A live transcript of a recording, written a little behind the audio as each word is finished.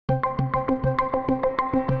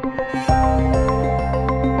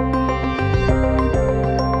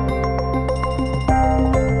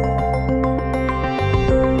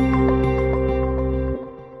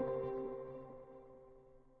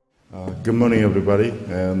Good morning, everybody.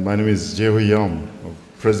 And my name is Yeom Jae-ho,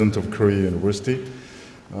 President of Korea University.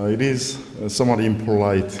 It is somewhat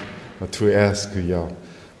impolite to ask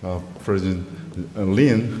President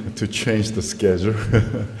Lin to change the schedule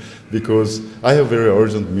because I have a very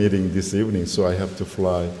urgent meeting this evening, so I have to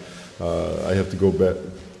fly. I have to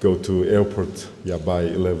go to airport by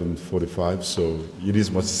 11:45. So it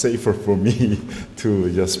is much safer for me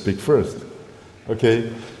to just speak first.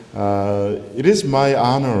 Okay. It is my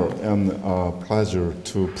honor and pleasure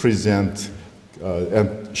to present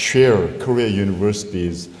and share Korea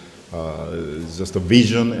University's just a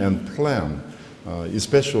vision and plan,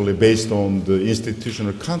 especially based on the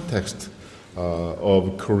institutional context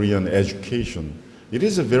of Korean education. It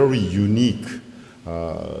is a very unique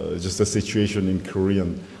just a situation in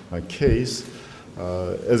Korean case.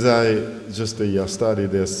 As I just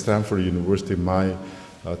studied at Stanford University, my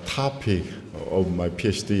topic of my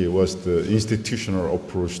PhD was the institutional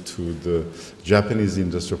approach to the Japanese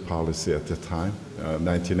industrial policy at the time,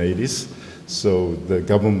 1980s. So the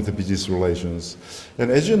government-business relations.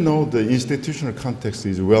 And as you know, the institutional context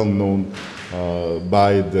is well known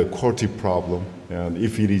by the quality problem. And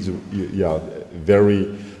if it is very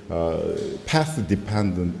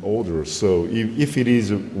path-dependent order, so if it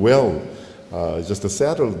is well just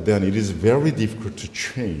settled, then it is very difficult to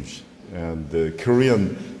change. And the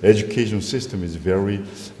Korean education system is very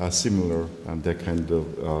similar on that kind of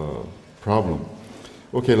problem.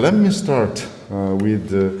 Okay, let me start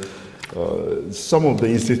with some of the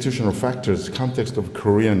institutional factors, context of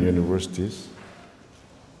Korean universities.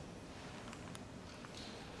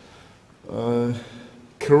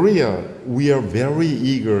 Korea, we are very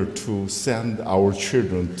eager to send our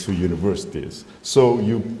children to universities. So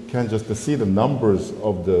you can just see the numbers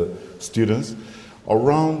of the students.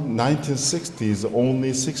 Around 1960s,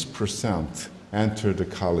 only 6% entered the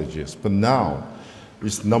colleges, but now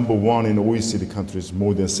it's number one in OECD countries,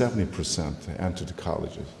 more than 70% entered the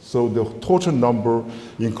colleges. So the total number,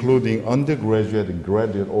 including undergraduate and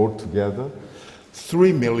graduate altogether,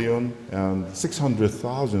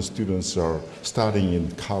 3,600,000 students are studying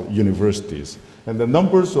in universities. And the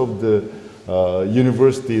numbers of the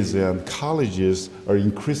universities and colleges are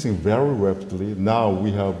increasing very rapidly. Now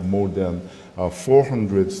we have more than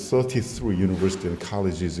 433 universities and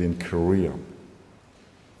colleges in Korea.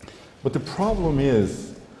 But the problem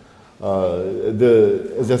is,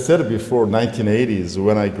 as I said before, 1980s,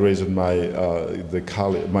 when I graduated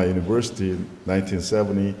my university in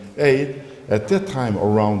 1978, at that time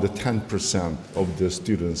around 10% of the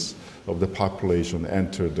students of the population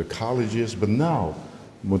entered the colleges, but now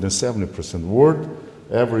more than 70%. World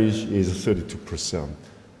average is 32%.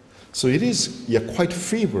 So it is quite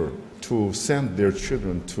fever to send their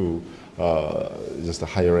children to just a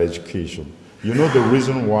higher education. You know the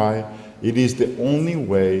reason why? It is the only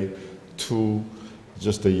way to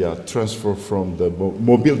just transfer from the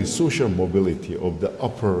mobility, social mobility of the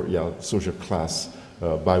upper social class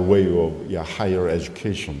by way of higher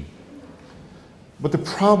education. But the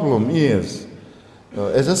problem is,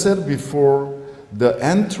 as I said before, the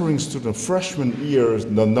entering student freshman years,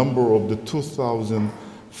 the number of the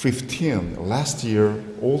 2015, last year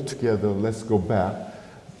altogether, let's go back,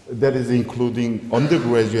 that is including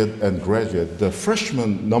undergraduate and graduate. The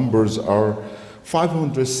freshman numbers are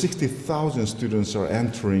 560,000 students are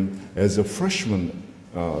entering as a freshman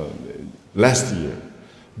last year.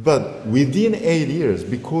 But within 8 years,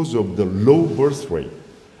 because of the low birth rate,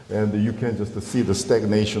 and you can just see the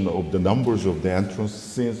stagnation of the numbers of the entrance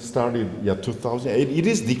since started 2008, it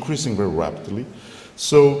is decreasing very rapidly.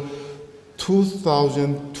 So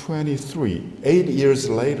 2023, 8 years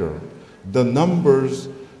later, the numbers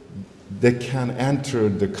that can enter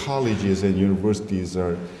the colleges and universities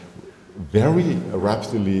are very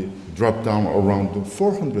rapidly dropped down around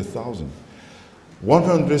 400,000.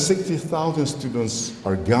 160,000 students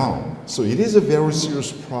are gone. So it is a very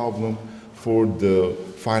serious problem for the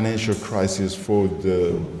financial crisis for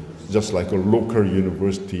the just like local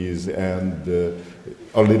universities and a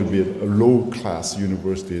little bit low-class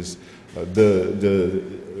universities. The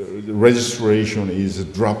registration is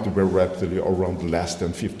dropped very rapidly, around less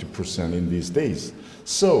than 50% in these days.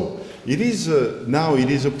 So it is now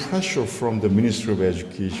it is a pressure from the Ministry of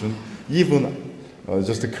Education, even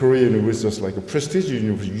just a Korea university, just like a prestigious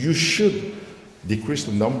university, you should decrease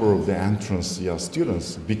the number of the entrance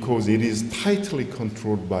students because it is tightly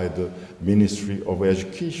controlled by the Ministry of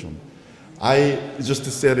Education. I just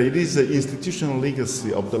said it is an institutional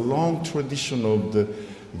legacy of the long tradition of the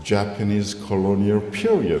Japanese colonial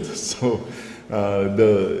period. So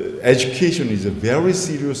the education is a very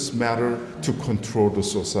serious matter to control the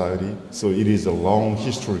society. So it is a long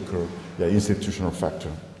historical institutional factor.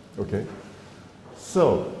 Okay.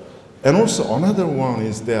 So, and also another one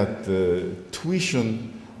is that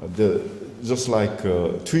tuition, just like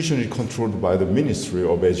tuition is controlled by the Ministry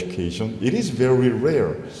of Education, it is very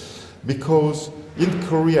rare because in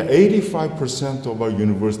Korea, 85% of our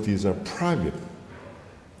universities are private.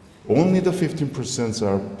 Only the 15%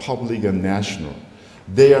 are public and national.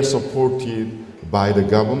 They are supported by the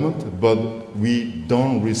government, but we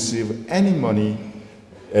don't receive any money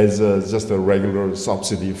as just a regular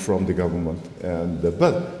subsidy from the government.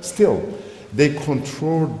 But still, they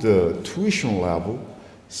control the tuition level.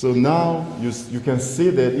 So now you can see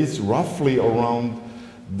that it's roughly around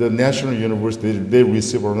the national university, they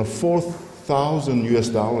receive around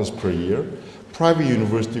 $4,000 per year. Private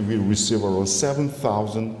university will receive around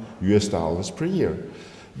 $7,000 per year.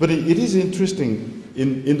 But it is interesting,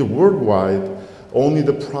 in the worldwide, only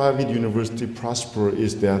the private university prosper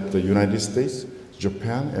is that the United States,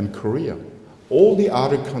 Japan, and Korea. All the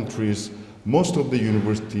other countries, most of the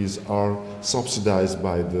universities are subsidized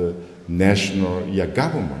by the national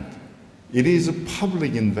government. It is a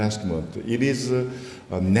public investment. It is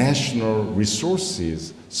national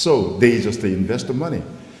resources. So they just invest the money.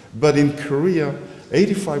 But in Korea,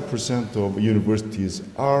 85% of universities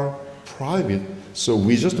are private. So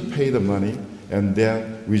we just pay the money and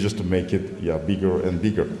then we just make it bigger and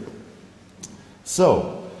bigger.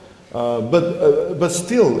 So, but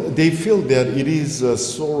still, they feel that it is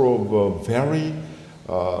sort of very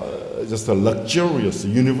just a luxurious.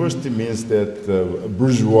 University means that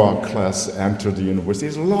bourgeois class entered the university.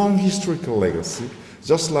 It's a long historical legacy.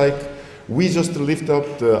 Just like we just lift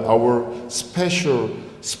up our special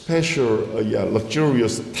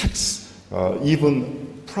luxurious tax. Even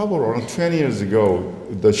probably around 20 years ago,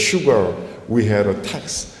 the sugar, we had a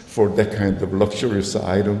tax for that kind of luxurious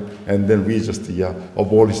item, and then we just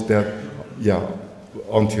abolished that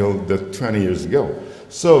until the 20 years ago.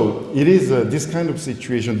 So it is this kind of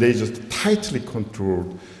situation, they just tightly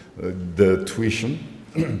control the tuition.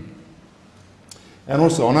 And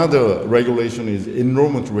also another regulation is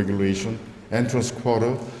enrollment regulation, entrance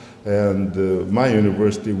quota, and my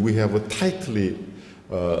university, we have a tightly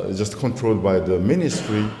just controlled by the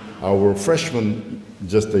ministry. Our freshmen,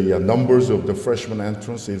 just the numbers of the freshman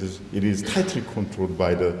entrance, it is tightly controlled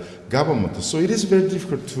by the government. So it is very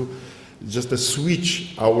difficult to just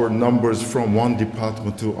switch our numbers from one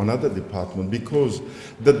department to another department because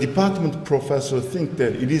the department professors think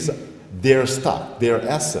that it is their stock, their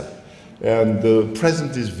asset. And the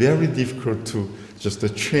present is very difficult to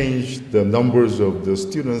just change the numbers of the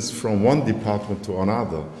students from one department to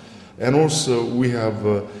another. And also we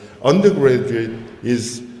have undergraduate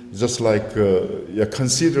is just like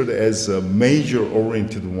considered as a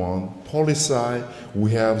major-oriented one. Poli-sci,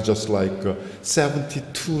 we have just like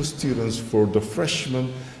 72 students for the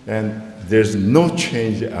freshmen, and there's no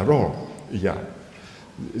change at all. Yeah,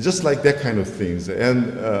 just like that kind of things.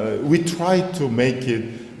 And we try to make it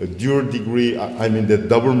a dual degree, I mean the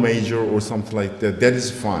double major or something like that, that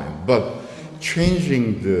is fine. But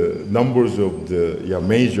changing the numbers of the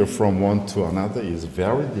major from one to another is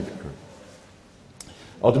very difficult.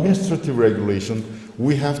 Administrative regulation,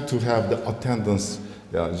 we have to have the attendance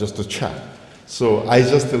just to check. So I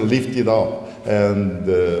just lift it up and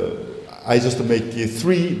I just make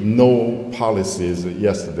 3 no policies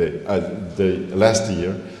yesterday, last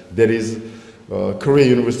year. That is, Korea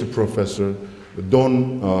University professor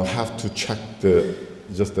don't have to check the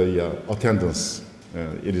attendance.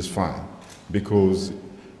 It is fine because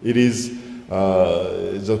it is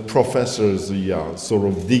the professor's sort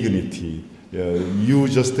of dignity. You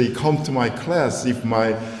just come to my class. If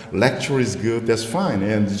my lecture is good, that's fine,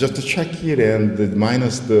 and just to check it and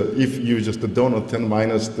minus the. If you just don't attend,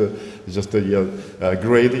 minus the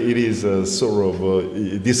grade, it is sort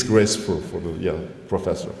of disgraceful for the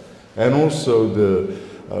professor. And also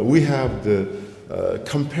we have the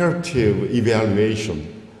comparative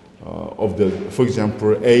evaluation of the. For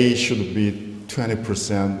example, A should be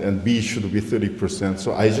 20% and B should be 30%.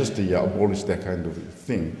 So I just abolish that kind of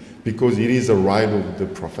thing because it is a right of the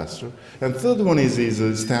professor. And third one is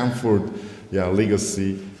Stanford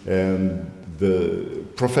legacy, and the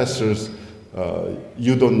professors,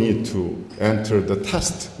 you don't need to enter the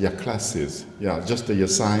test classes. Just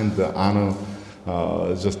sign the honor,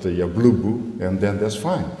 just a blue book, and then that's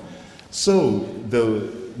fine. So the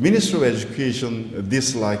Ministry of Education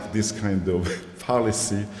dislikes this kind of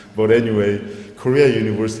policy, but anyway, Korea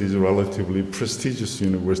University is a relatively prestigious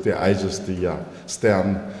university. I just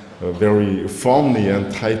stand very firmly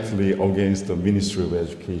and tightly against the Ministry of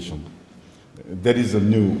Education. That is a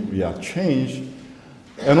new change.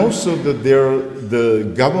 And also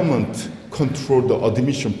the government control the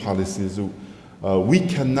admission policies. we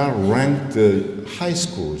cannot rank the high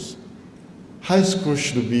schools. High schools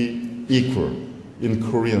should be equal in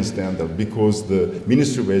Korean standard because the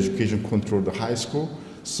Ministry of Education controls the high school,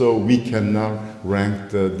 so we cannot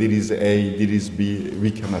rank the this is A, this is B,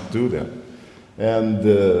 we cannot do that. And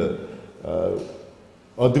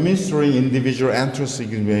administering individual entrance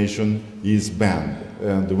examination is banned.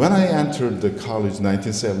 And when I entered the college in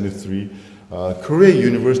 1973, Korea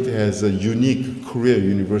University has a unique Korea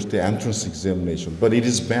University entrance examination, but it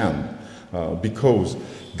is banned because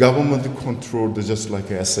government controlled just like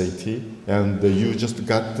a SAT, and you just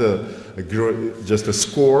got just a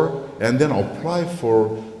score and then apply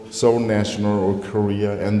for Seoul National or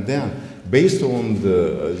Korea, and then based on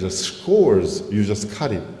the scores, you just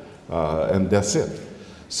cut it, and that's it.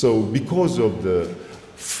 So because of the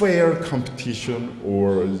fair competition,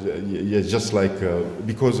 or just like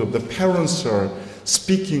because of the parents are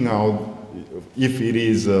speaking out, if it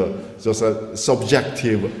is just a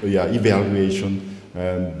subjective evaluation,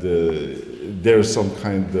 and there's some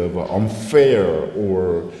kind of unfair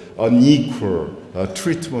or unequal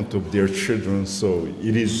treatment of their children, so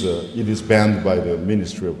it is banned by the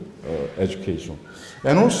Ministry of Education.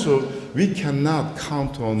 And also, we cannot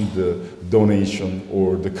count on the donation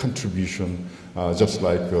or the contribution, just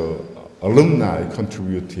like alumni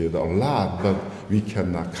contributed a lot, but we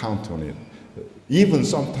cannot count on it. Even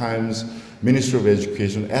sometimes, Ministry of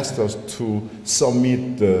Education asked us to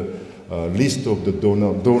submit the list of the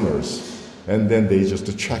donors, and then they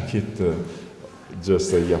just check it,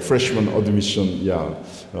 just a freshman admission,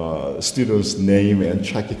 student's name, and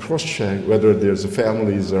check it, cross-check whether there's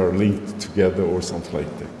families are linked together or something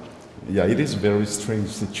like that. Yeah, it is a very strange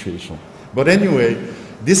situation. But anyway,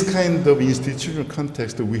 this kind of institutional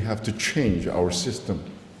context, we have to change our system.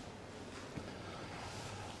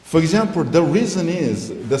 For example, the reason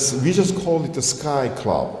is, we just call it the Sky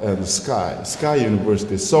Club, and Sky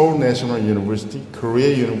University, Seoul National University,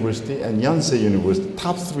 Korea University, and Yonsei University,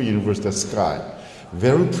 top 3 universities at Sky.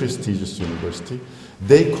 Very prestigious university.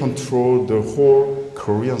 They control the whole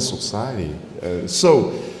Korean society.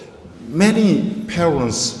 So many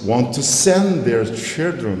parents want to send their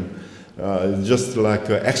children just like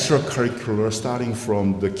extracurricular, starting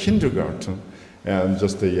from the kindergarten, and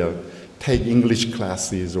just take English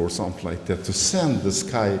classes or something like that to send the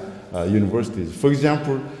Sky universities. For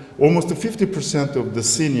example, almost 50% of the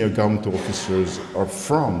senior government officers are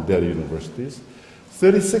from their universities.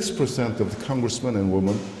 36% of the congressmen and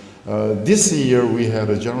women. This year we had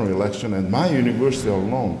a general election, and my university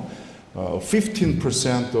alone,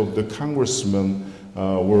 15% of the congressmen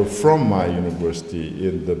were from my university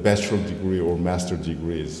in the bachelor degree or master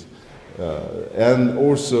degrees. And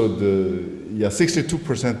also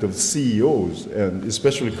 62% of CEOs, and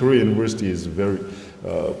especially Korea University is very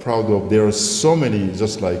proud of. There are so many,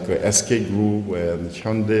 just like SK Group and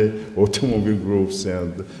Hyundai automobile groups,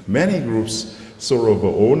 and many groups sort of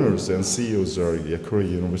owners and CEOs are Korea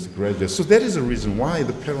University graduates. So that is the reason why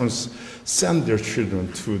the parents send their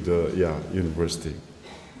children to the university.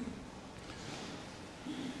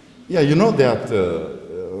 Yeah, you know that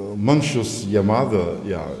Munchu's mother,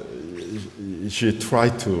 she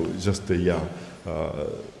tried to just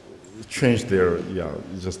change their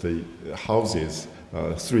houses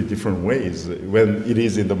 3 different ways. When it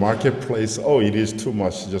is in the marketplace, it is too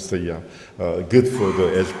much, just good for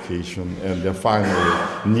the education, and then finally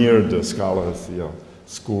near the scholars,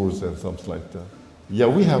 schools and something like that. Yeah,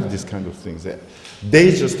 we have these kind of things.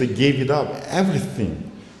 They just gave it up, everything.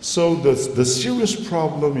 So the serious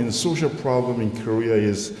problem, social problem in Korea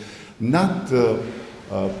is not the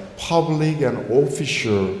public and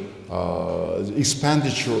official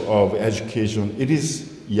expenditure of education. It is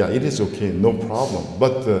okay, no problem.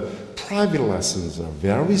 But the private lessons are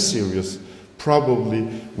very serious. Probably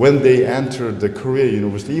when they enter the Korea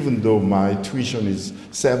University, even though my tuition is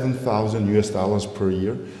 $7,000 per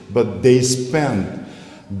year, but they spend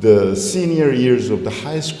the senior years of the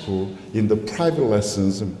high school in the private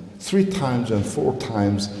lessons 3 times and 4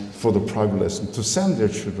 times for the private lesson to send their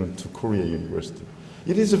children to Korea University.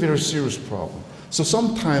 It is a very serious problem. So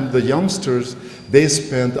sometimes the youngsters, they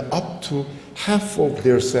spend up to half of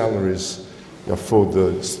their salaries for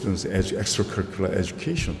the students' extracurricular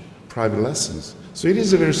education, private lessons. So it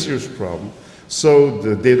is a very serious problem. So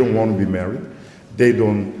they don't want to be married. They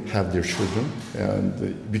don't have their children,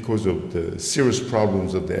 and because of the serious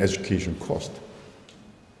problems of the education cost.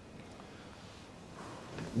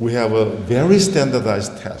 We have a very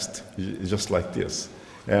standardized test, just like this.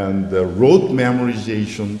 And the rote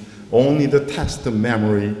memorization, only the test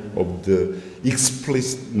memory of the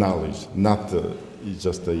explicit knowledge, not the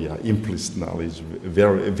just implicit knowledge,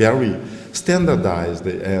 very standardized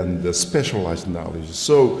and specialized knowledge.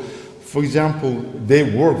 So, for example, they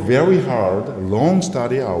work very hard, long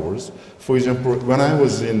study hours. For example, when I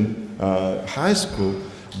was in high school,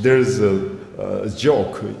 there's a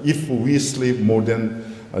joke. If we sleep more than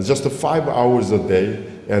just 5 hours a day,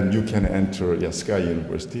 and you can enter Sky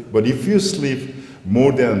University. But if you sleep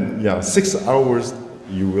more than 6 hours,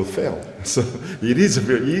 you will fail. So it is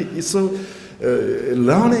very, so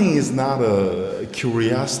learning is not a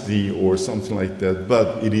curiosity or something like that,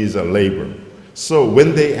 but it is a labor. So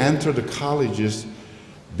when they enter the colleges,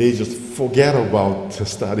 they just forget about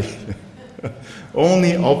study.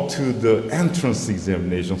 Only up to the entrance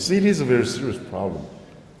examination. So it is a very serious problem.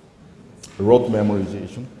 Rote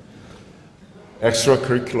memorization,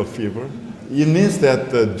 extracurricular fever. It means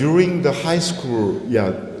that during the high school,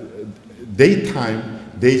 daytime,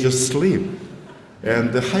 they just sleep.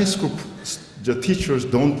 And the high school the teachers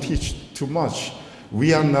don't teach too much.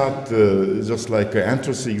 We are not just like an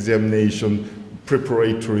entrance examination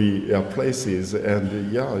preparatory places,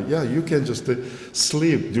 and you can just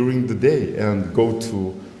sleep during the day and go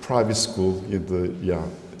to private school in the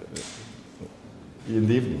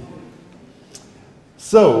evening.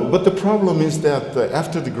 So, but the problem is that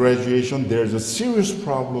after the graduation, there's a serious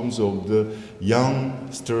problems of the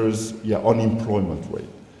youngsters' unemployment rate.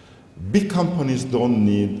 Big companies don't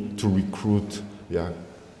need to recruit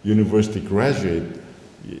university graduate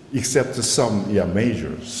except some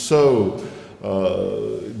majors. So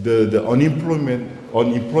the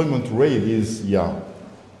unemployment rate is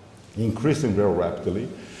increasing very rapidly.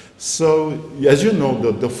 So as you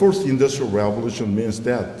know, the fourth industrial revolution means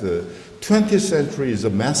that the 20th century is a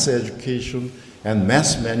mass education and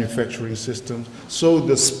mass manufacturing system. So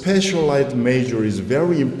the specialized major is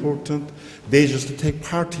very important. They just take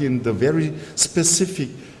part in the very specific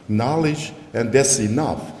knowledge, and that's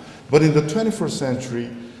enough. But in the 21st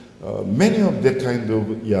century, many of that kind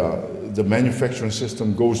of, the manufacturing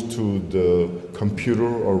system goes to the computer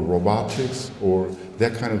or robotics or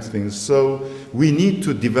that kind of thing. So we need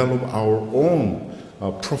to develop our own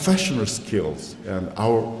professional skills and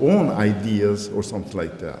our own ideas or something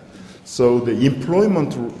like that. So the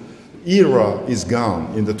employment era is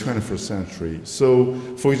gone in the 21st century. So,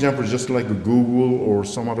 for example, just like Google or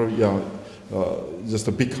some other, just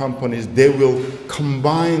the big companies, they will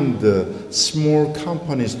combine the small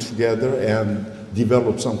companies together and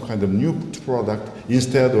develop some kind of new product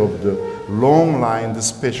instead of the long-line,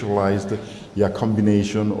 specialized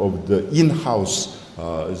combination of the in-house,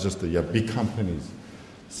 big companies.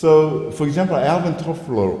 So, for example, Alvin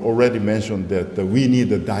Toffler already mentioned that we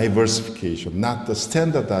need a diversification, not the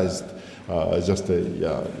standardized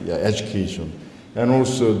education. And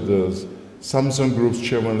also the Samsung Group's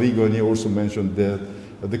chairman Lee Gun-hee also mentioned that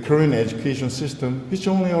the current education system, which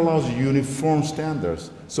only allows uniform standards.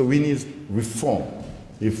 So we need reform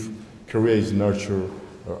if Korea is nurture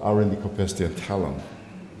R&D capacity and talent.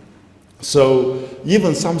 So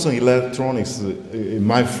even Samsung Electronics,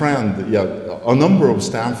 my friend, a number of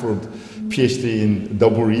Stanford PhD in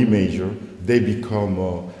double-E major, they become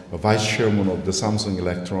a vice chairman of the Samsung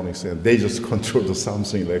Electronics, and they just control the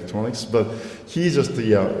Samsung Electronics. But he just,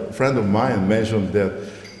 a friend of mine mentioned that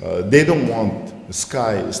they don't want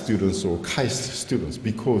SKY students or KAIST students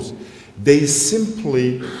because they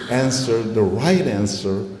simply answer the right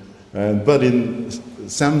answer, but in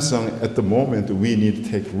Samsung, at the moment, we need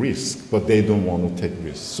to take risks, but they don't want to take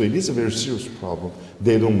risks. So it is a very serious problem.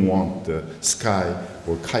 They don't want SKY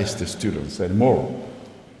or KAIST students anymore.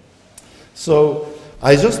 So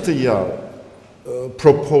I just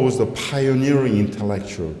proposed a pioneering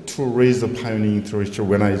intellectual to raise the pioneering intellectual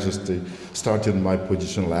when I just started my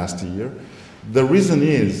position last year. The reason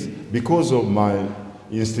is because of my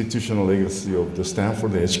institutional legacy of the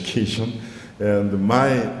Stanford education, and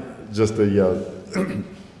my just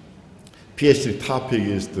PhD topic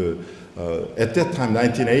is at that time,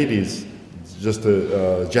 1980s, just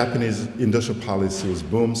the Japanese industrial policy was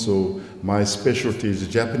boom, so my specialty is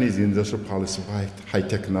Japanese industrial policy, high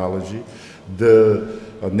technology. The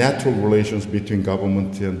natural relations between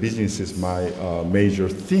government and business is my major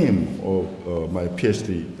theme of my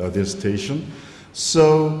PhD dissertation.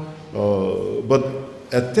 So, but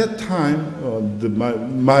at that time,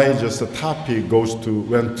 my just topic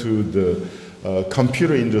went to the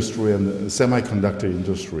computer industry and the semiconductor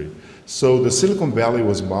industry. So the Silicon Valley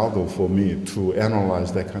was model for me to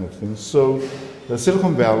analyze that kind of thing. So the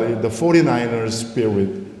Silicon Valley, the 49ers spirit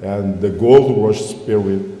and the gold rush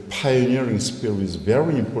spirit, pioneering spirit is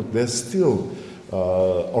very important. They're still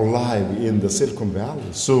alive in the Silicon Valley.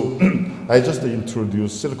 So I just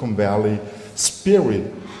introduced Silicon Valley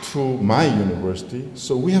spirit to my university.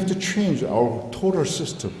 So we have to change our total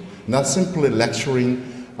system. Not simply lecturing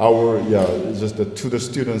to the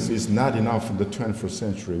students is not enough in the 21st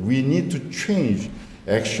century. We need to change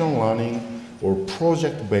action learning or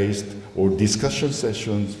project-based or discussion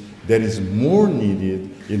sessions that is more needed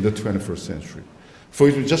in the 21st century. For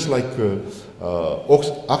example, just like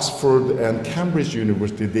Oxford and Cambridge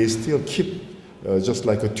University, they still keep just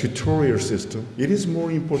like a tutorial system. It is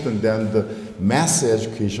more important than the mass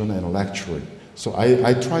education and lecturing. So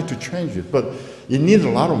I try to change it, but it needs a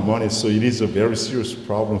lot of money, so it is a very serious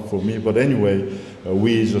problem for me. But anyway,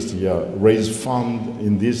 we just raise funds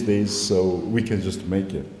in these days, so we can just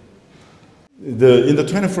make it. In the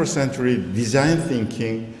 21st century, design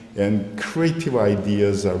thinking and creative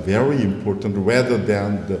ideas are very important rather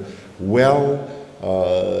than the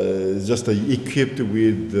just equipped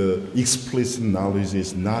with explicit knowledge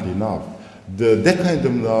is not enough. That kind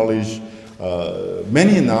of knowledge,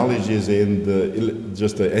 many knowledges in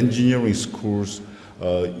the engineering schools,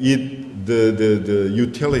 the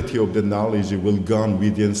utility of the knowledge will gone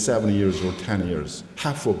within 7 years or 10 years,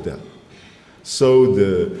 half of that. So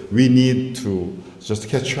we need to just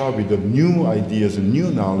catch up with the new ideas and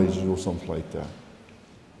new knowledge or something like that.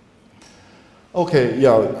 Okay,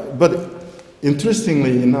 yeah, but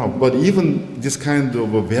interestingly enough, but even this kind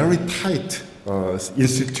of a very tight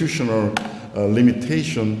institutional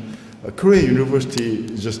limitation, Korea University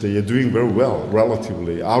is just doing very well,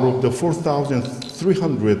 relatively. Out of the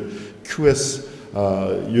 4,300 QS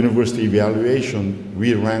university evaluation,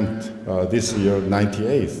 we ranked this year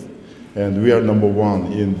 98th. And we are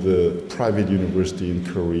 #1 in the private university in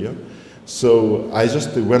Korea. So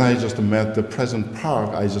when I just met the President Park,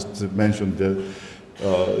 I just mentioned that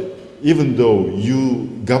even though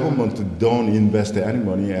government don't invest any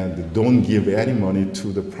money and don't give any money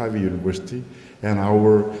to the private university, and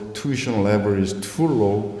our tuition level is too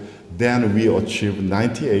low, then we achieved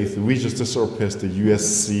 98th. We just surpassed the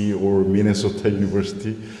USC or Minnesota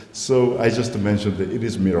University. So I just mentioned that it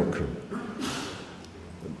is a miracle.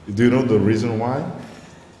 Do you know the reason why?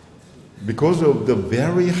 Because of the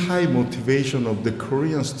very high motivation of the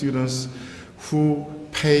Korean students who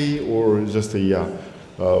pay or just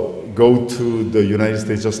go to the United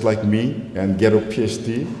States just like me and get a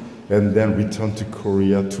PhD and then return to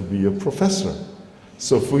Korea to be a professor.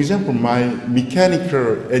 So for example, my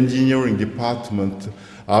mechanical engineering department,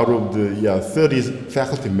 out of the 30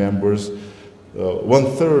 faculty members,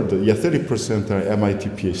 30% are MIT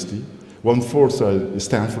PhD. 1/4 are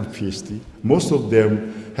Stanford PhD. Most of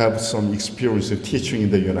them have some experience in teaching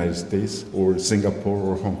in the United States or Singapore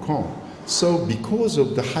or Hong Kong. So because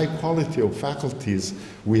of the high quality of faculties,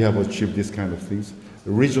 we have achieved this kind of things.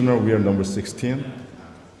 Regional, we are number 16.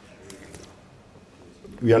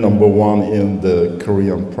 We are #1 in the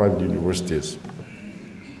Korean private universities.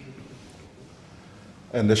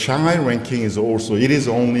 And the Shanghai ranking is also, it is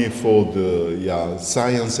only for the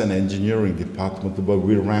science and engineering department, but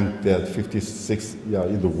we ranked at 56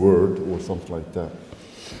 in the world or something like that.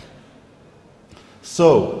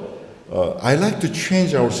 So I like to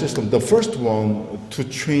change our system. The first one to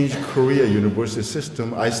change Korea university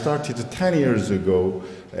system, I started 10 years ago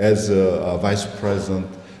as a vice president,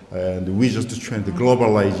 and we just trained the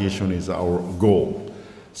globalization is our goal.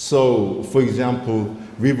 So, for example,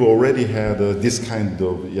 we've already had this kind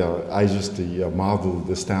of, I just modeled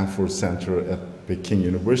the Stanford Center at Beijing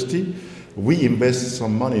University. We invested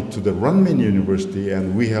some money to the Renmin University,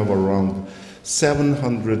 and we have around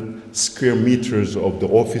 700 square meters of the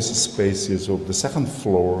office spaces of the second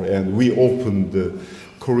floor, and we opened the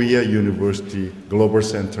Korea University Global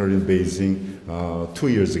Center in Beijing 2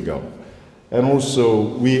 years ago. And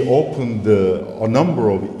also, we opened a number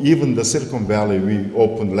of, even the Silicon Valley, we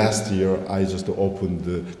opened last year, I just opened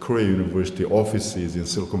the Korea University offices in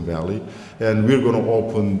Silicon Valley. And we're going to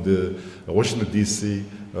open the Washington, D.C.,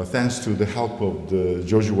 thanks to the help of the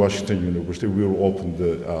George Washington University, we will open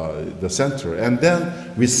the center. And then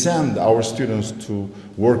we send our students to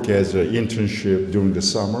work as an internship during the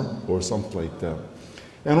summer or something like that.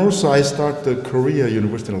 And also, I start the Korea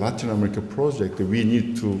University Latin America project. We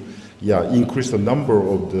need to increase the number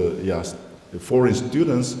of the foreign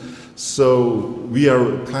students. So we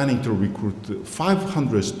are planning to recruit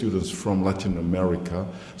 500 students from Latin America.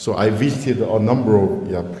 So I visited a number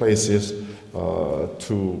of places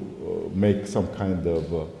to make some kind of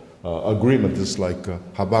agreement, just like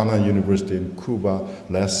Havana University in Cuba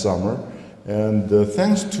last summer. And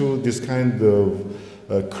thanks to this kind of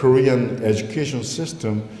Korean education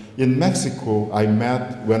system, in Mexico, I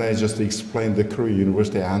met, when I just explained the Korea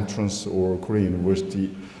University entrance or Korea University,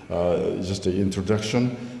 just the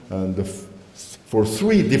introduction, and for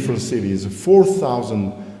 3 different cities,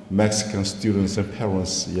 4,000 Mexican students and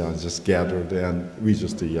parents just gathered, and we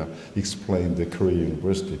just explained the Korea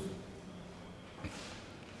University.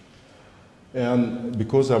 And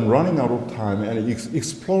because I'm running out of time and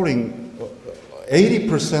exploring,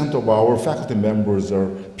 80% of our faculty members are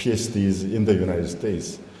PhDs in the United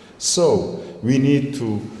States. So we need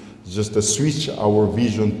to just switch our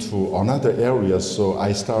vision to another area. So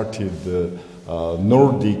I started the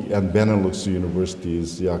Nordic and Benelux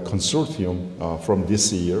universities consortium from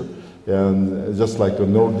this year. And just like the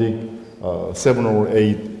Nordic, 7 or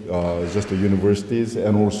 8 just the universities,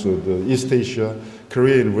 and also the East Asia,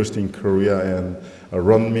 Korea University in Korea, and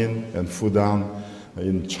Renmin and Fudan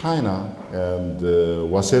in China, and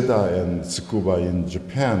Waseda and Tsukuba in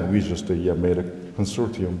Japan. We just made a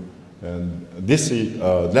consortium. And this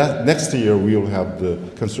next year we will have the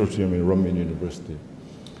consortium in Renmin University.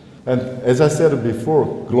 And as I said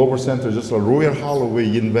before, Global Center, just like Royal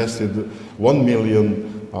Holloway invested £1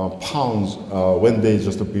 million when they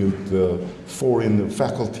just built foreign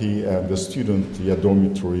faculty and the student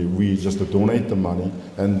dormitory. We just donate the money,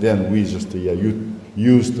 and then we just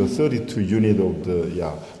use the 32 unit of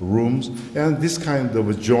the rooms. And this kind of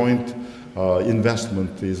a joint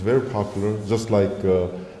investment is very popular, just like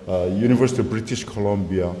University of British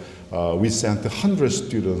Columbia. We sent 100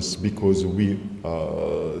 students because we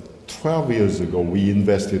 12 years ago we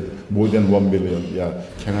invested more than $1 million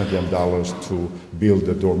Canadian dollars to build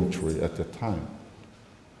a dormitory at that time.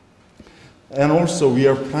 And also we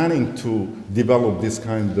are planning to develop this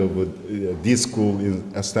kind of D school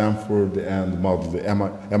in Stanford and model the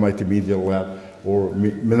MIT Media Lab or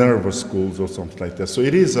Minerva schools or something like that. So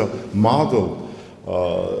it is a model,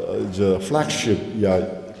 the flagship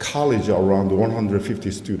college around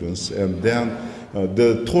 150 students, and then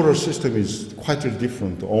the total system is quite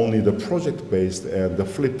different, only the project-based and the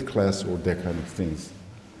flipped class or that kind of things.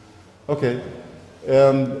 Okay,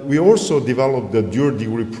 and we also developed the dual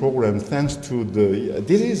degree program thanks to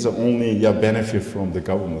this is the only benefit from the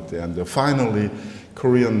government, and finally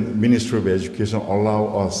Korean Ministry of Education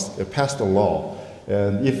passed a law,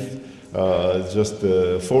 and if just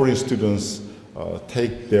foreign students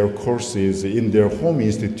take their courses in their home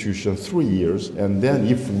institution 3 years, and then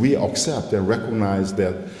if we accept and recognize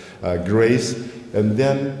that grades, and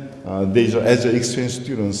then they, as exchange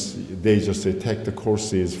students, they just take the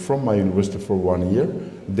courses from my university for 1 year,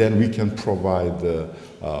 then we can provide the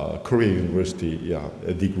Korea University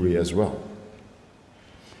a degree as well.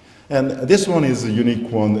 And this one is a unique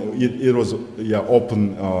one. It was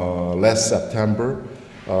open last September.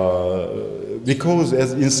 Because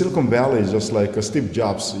as in Silicon Valley, just like Steve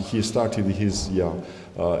Jobs, he started his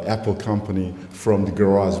Apple company from the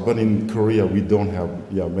garage. But in Korea, we don't have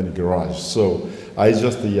many garages. So I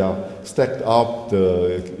just stacked up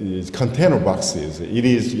the container boxes. It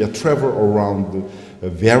is travel around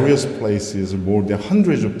various places more than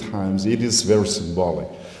hundreds of times. It is very symbolic.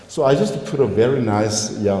 So I just put a very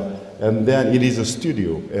nice and then it is a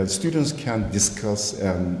studio, and students can discuss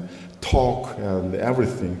and talk and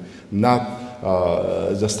everything, not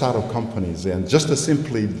the startup companies, and just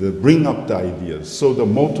simply bring up the ideas. So the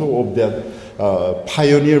motto of that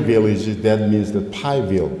pioneer village, that means the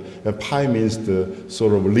Pieville. And pi means the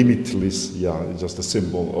sort of limitless, just a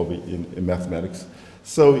symbol of it in mathematics.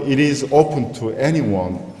 So it is open to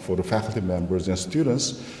anyone for the faculty members and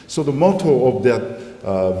students. So the motto of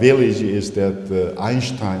that village is that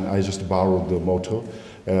Einstein, I just borrowed the motto,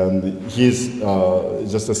 and his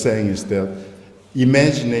just a saying is that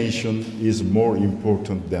imagination is more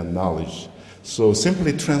important than knowledge. So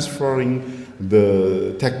simply transferring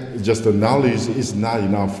just the knowledge is not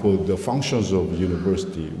enough for the functions of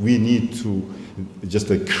university. We need to just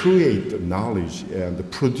create knowledge, and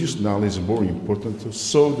produce knowledge is more important,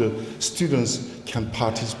 so the students can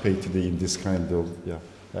participate in this kind of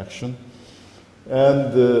action.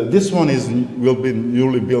 And this one will be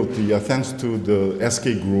newly built thanks to the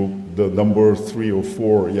SK group, the number 3 or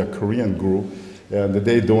 4 Korean group, and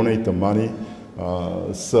they donate the money.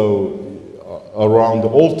 So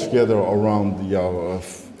altogether around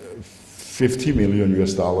 $50 million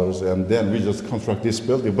US, and then we just construct this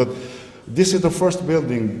building. But this is the first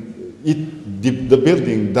building. The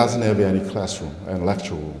building doesn't have any classroom and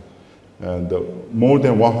lecture room, and more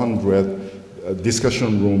than 100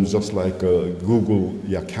 discussion rooms, just like Google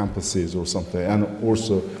campuses or something, and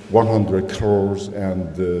also 100 cars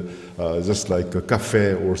and just like a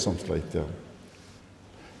cafe or something like that.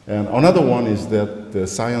 And another one is that the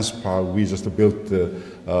science park, we just built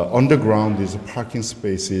underground is parking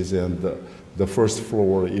spaces, and the first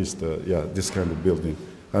floor is this kind of building.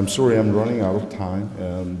 I'm sorry, I'm running out of time,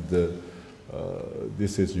 and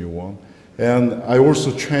this is new one. And I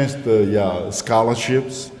also changed the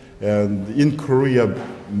scholarships, And in Korea,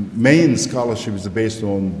 main scholarship is based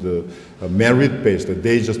on the merit-based.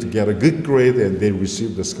 They just get a good grade and they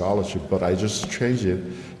receive the scholarship. But I just change it,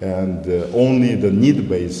 and only the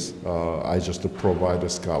need-based, I just provide a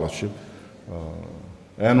scholarship.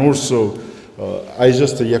 And also, I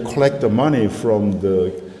just collect the money from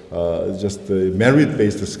the just the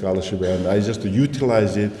merit-based scholarship, and I just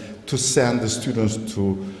utilize it to send the students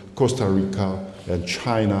to Costa Rica and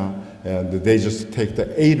China, and they just take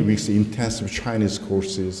the 8 weeks intensive Chinese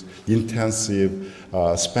courses, intensive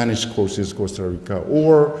Spanish courses, Costa Rica,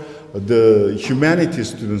 or the humanities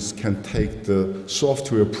students can take the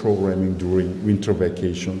software programming during winter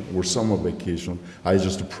vacation or summer vacation. I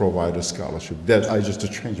just provide a scholarship. That I just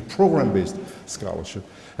change a program-based scholarship.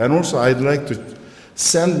 And also I'd like to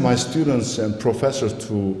send my students and professors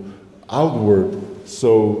to outward,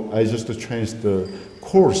 so I just change the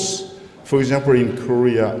course. For example, in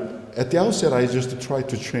Korea, at the outset, I just tried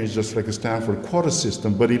to change just like a Stanford quota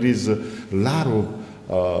system, but it is a lot of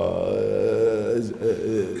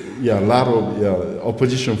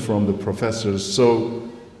opposition from the professors. So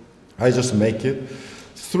I just make it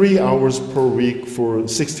 3 hours per week for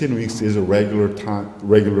 16 weeks is a regular time,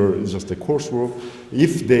 just a coursework.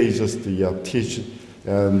 If they just teach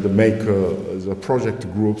and make the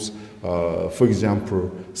project groups, for example,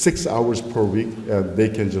 6 hours per week, and they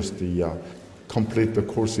can just complete the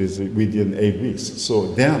courses within 8 weeks.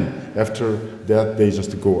 So then, after that, they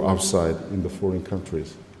just go outside in the foreign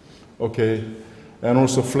countries. Okay, and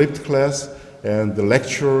also flipped class, and the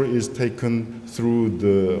lecture is taken through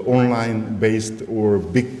the online-based or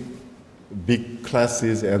big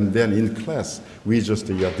classes, and then in class, we just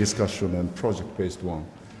discussion and project-based one.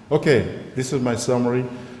 Okay, this is my summary.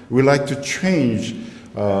 We like to change.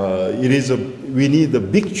 We need a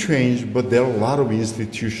big change, but there are a lot of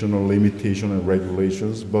institutional limitations and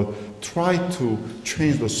regulations, but try to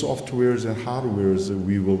change the softwares and hardwares,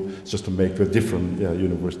 we will just make a different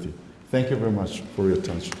university. Thank you very much for your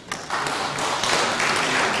attention.